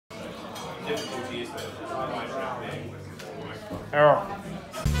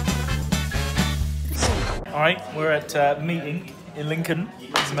Alright, we're at Meeting in Lincoln.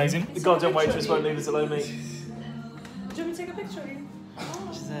 It's amazing. The goddamn waitress won't leave us alone, mate. Do you want me to take a picture of you?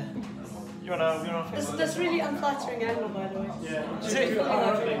 She's there. You wanna That's really unflattering angle, by the way. Yeah. Is it? Yeah.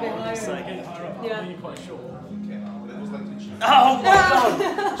 Oh my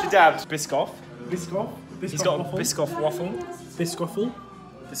god! She dabbed. Biscoff. Biscoff? He's got a Biscoff waffle. Biscoffle?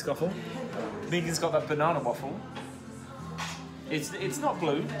 Biscoffle. Megan's got that banana waffle. It's not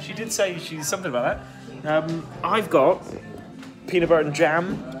blue. She did say she's something about that. I've got peanut butter and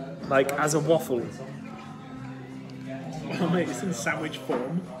jam, like as a waffle. Oh mate, it's in sandwich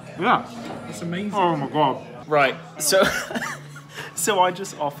form. Yeah. It's amazing. Oh my god. Right, so so I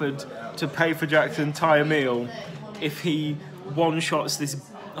just offered to pay for Jack's entire meal if he one-shots this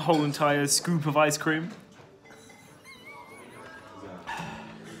whole entire scoop of ice cream.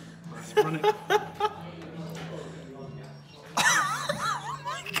 Let's run it.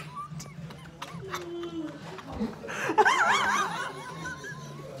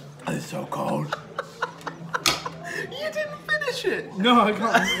 It's so cold. You didn't finish it. No, I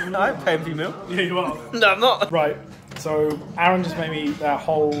can't. I'm paying for your meal. Yeah, you are. No, I'm not. Right, so Aaron just made me that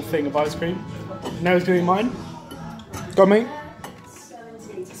whole thing of ice cream. Now he's doing mine. Go on, mate.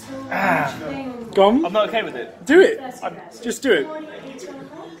 Go on. I'm not okay with it. Do it. Just do it.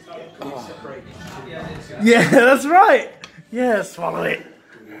 Yeah, that's right. Yeah, swallow it.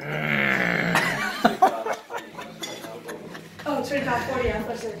 Oh, it's really about 40, I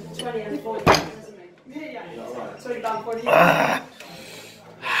thought it was 20 and 40. Yeah, it's really about 40.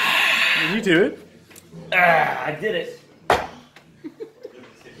 You do it. I did it.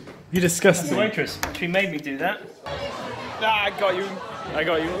 You disgusted The me. waitress, she made me do that. Ah, I got you. I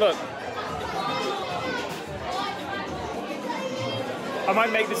got you. Look. I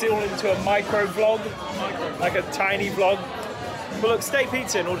might make this all into a micro vlog, like a tiny vlog. But look, steak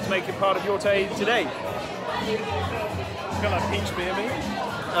pizza in order to make it part of your day today. Got that peach beer, mate.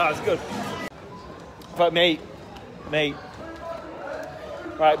 Ah, it's good. But mate.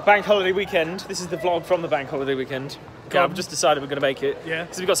 Right, bank holiday weekend. This is the vlog from the bank holiday weekend. Okay, I've just decided we're going to make it. Yeah.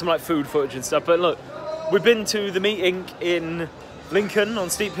 Because we've got some like food footage and stuff. But look, we've been to the Meeting in Lincoln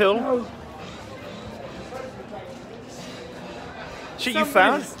on Steep Hill. No. Shit, you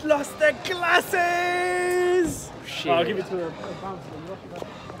found? Somebody's lost their glasses! Shit. I'll give it to a bouncer.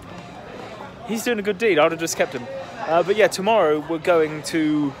 He's doing a good deed. I would have just kept him. But yeah, tomorrow we're going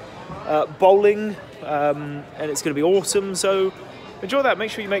to bowling, and it's going to be awesome. So enjoy that.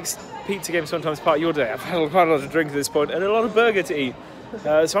 Make sure you make pizza games sometimes part of your day. I've had quite a lot of drink at this point and a lot of burger to eat.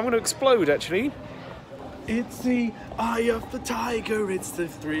 So I'm going to explode, actually. It's the eye of the tiger. It's the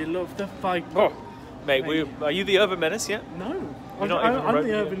thrill of the fight. Oh, mate, are you the urban menace yet? No. You're not even I'm the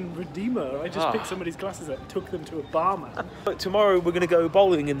remotely- urban redeemer. I just picked somebody's glasses up and took them to a barman. But tomorrow we're going to go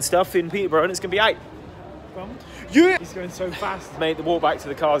bowling and stuff in Peterborough, and it's going to be 8. Yeah! He's going so fast. Mate, the walk back to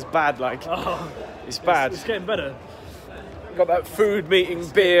the car is bad, like. Oh, It's bad. it's getting better. Got that food, meeting,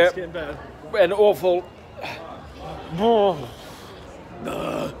 beer, It's getting better. and awful. Oh.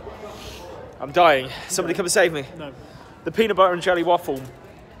 I'm dying. Somebody come and save me. No. The peanut butter and jelly waffle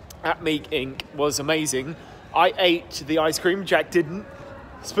at Meek Inc. was amazing. I ate the ice cream, Jack didn't.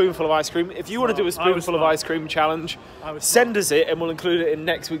 Spoonful of ice cream. If you want to do a spoonful of ice cream challenge, send us it and we'll include it in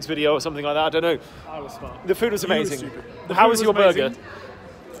next week's video or something like that. I don't know. I was smart. The food was amazing. stupid. How was your burger?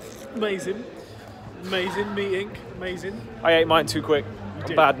 Amazing. Amazing. Meeting. Amazing. I ate mine too quick. I'm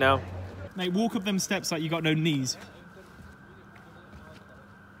did. bad now. Mate, walk up them steps like you got no knees.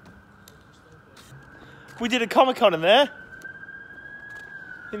 We did a Comic-Con in there.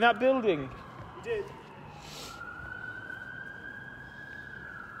 In that building. We did.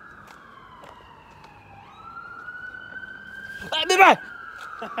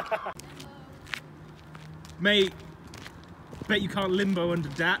 Mate, bet you can't limbo under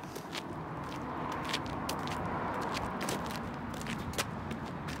that.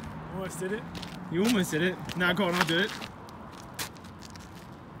 Almost did it. You almost did it. Now go on, I'll do it.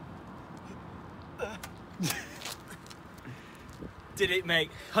 Did it, mate?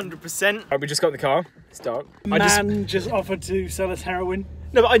 100%. Right, we just got in the car. It's dark. Man just offered to sell us heroin.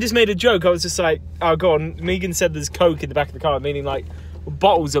 No, but I just made a joke. I was just like, oh, go on. Megan said there's Coke in the back of the car, meaning like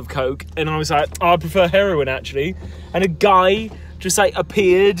bottles of Coke. And I was like, oh, I prefer heroin, actually. And a guy just like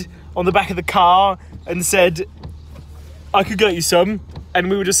appeared on the back of the car and said, I could get you some. And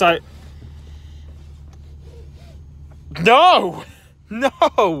we were just like, no, no.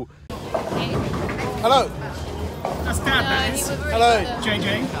 Hello. That's Dad, that is. Hello.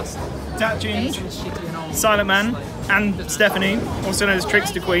 JJ. Dad Ginge. Silent Man. and Stephanie, also known as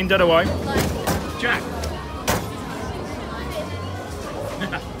Trickster Queen, don't know why. Jack.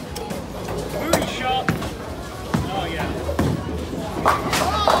 Booty shot. Oh yeah.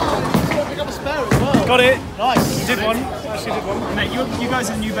 Pick up a spare as well. Got it. Nice. You did one. Actually did one. Mate, you guys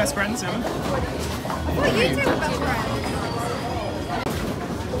are the new best friends, Emma. What are you doing, best friend?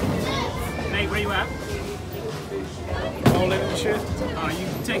 Mate, where you at? All in the shit. Oh, you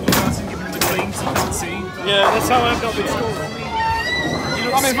taking your glass and giving him a clean so you can't see. Yeah, that's how I've got this. You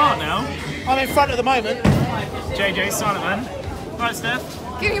look smart now. I'm in front at the moment. JJ, silent man. Right, Steph.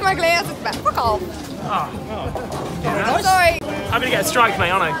 Give me my glasses back. Fuck off. Oh, Nice. Sorry. I'm gonna get a strike,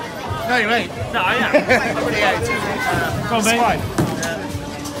 mate, aren't I? No, you ain't. No, I am. I'm really out. Come on, mate.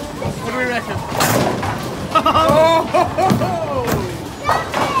 What do we reckon?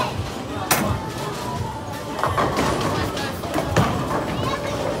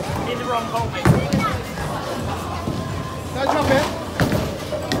 In the wrong bowl, mate. Don't drop it.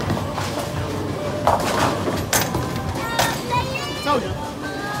 Told you.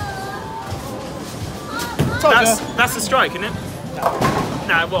 Told you. That's the strike, isn't it?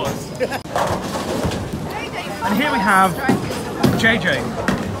 No, it was. And here we have JJ.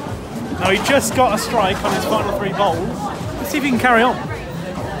 Now he just got a strike on his final 3 bowls. Let's see if he can carry on.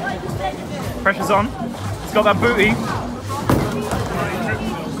 Pressure's on. He's got that booty.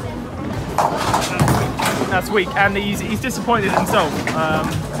 That's weak, and he's disappointed in himself.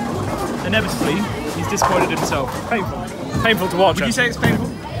 Inevitably, he's disappointed in himself. Painful. Painful to watch. Would you say it's painful?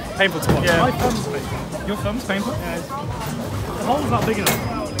 Painful to watch. Yeah. My thumb's painful. Your thumb's painful? Yeah, the hole's not big enough.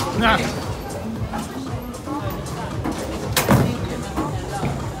 Nah.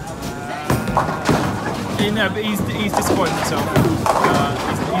 No, but he's disappointed in himself.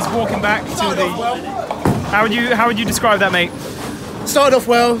 He's walking back to the. How would you describe that, mate? Started off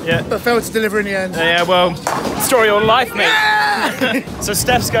well, Yeah. but failed to deliver in the end. Yeah, well, story of life, mate. So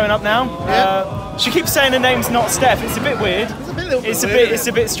Steph's going up now. She keeps saying her name's not Steph. It's a bit weird. It's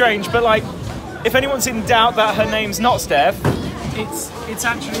a bit strange, but like, if anyone's in doubt that her name's not Steph, it's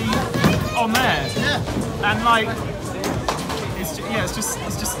actually on there. Yeah. And like, it's just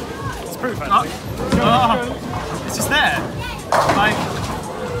It's proof, it's just there. Like,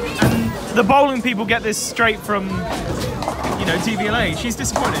 and the bowling people get this straight from, you know, TVLA. She's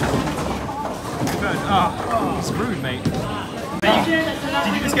disappointed. It's rude, mate. Did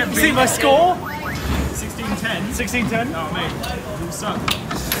you just get beat? See my score? 16-10. 16-10. Oh, mate, you all suck.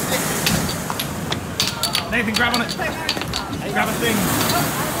 Nathan, grab on it. Grab a thing.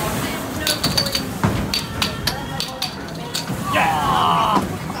 Yeah!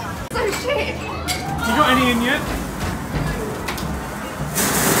 So shit. You got any in yet?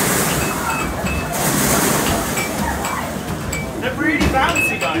 They're really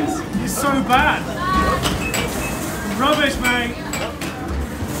bouncy, guys. You're so bad. Rubbish, mate.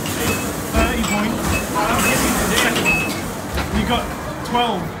 30 points. You got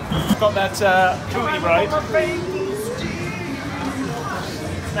 12. You got that booty right.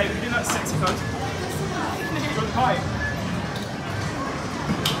 Hey, we do that sexy pose. Got the pipe.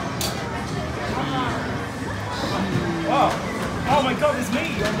 Oh. Oh my god, there's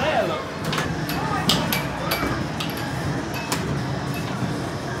me on there, look.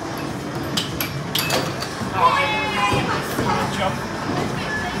 Jump.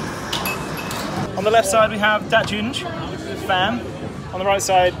 On the left side we have Datjunj, Fam. On the right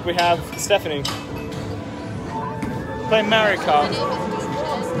side we have Stephanie. Playing Mario Kart.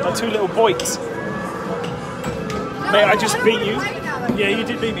 Our 2 little boys. Mate, I just beat you. Yeah, you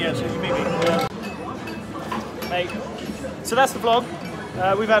did beat me actually. You beat me. Yeah. Mate. So that's the vlog.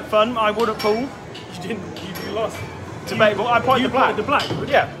 We've had fun. I won at pool. You didn't. You lost. Debatable. I potted You the black. potted the black.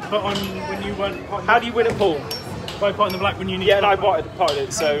 Yeah. But on when you weren't. How do you win at pool? By potting the black when you need. Yeah, and to I potted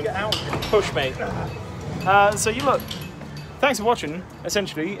it, so push me. So you look. Thanks for watching,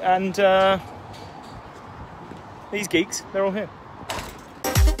 essentially, and these geeks, they're all here.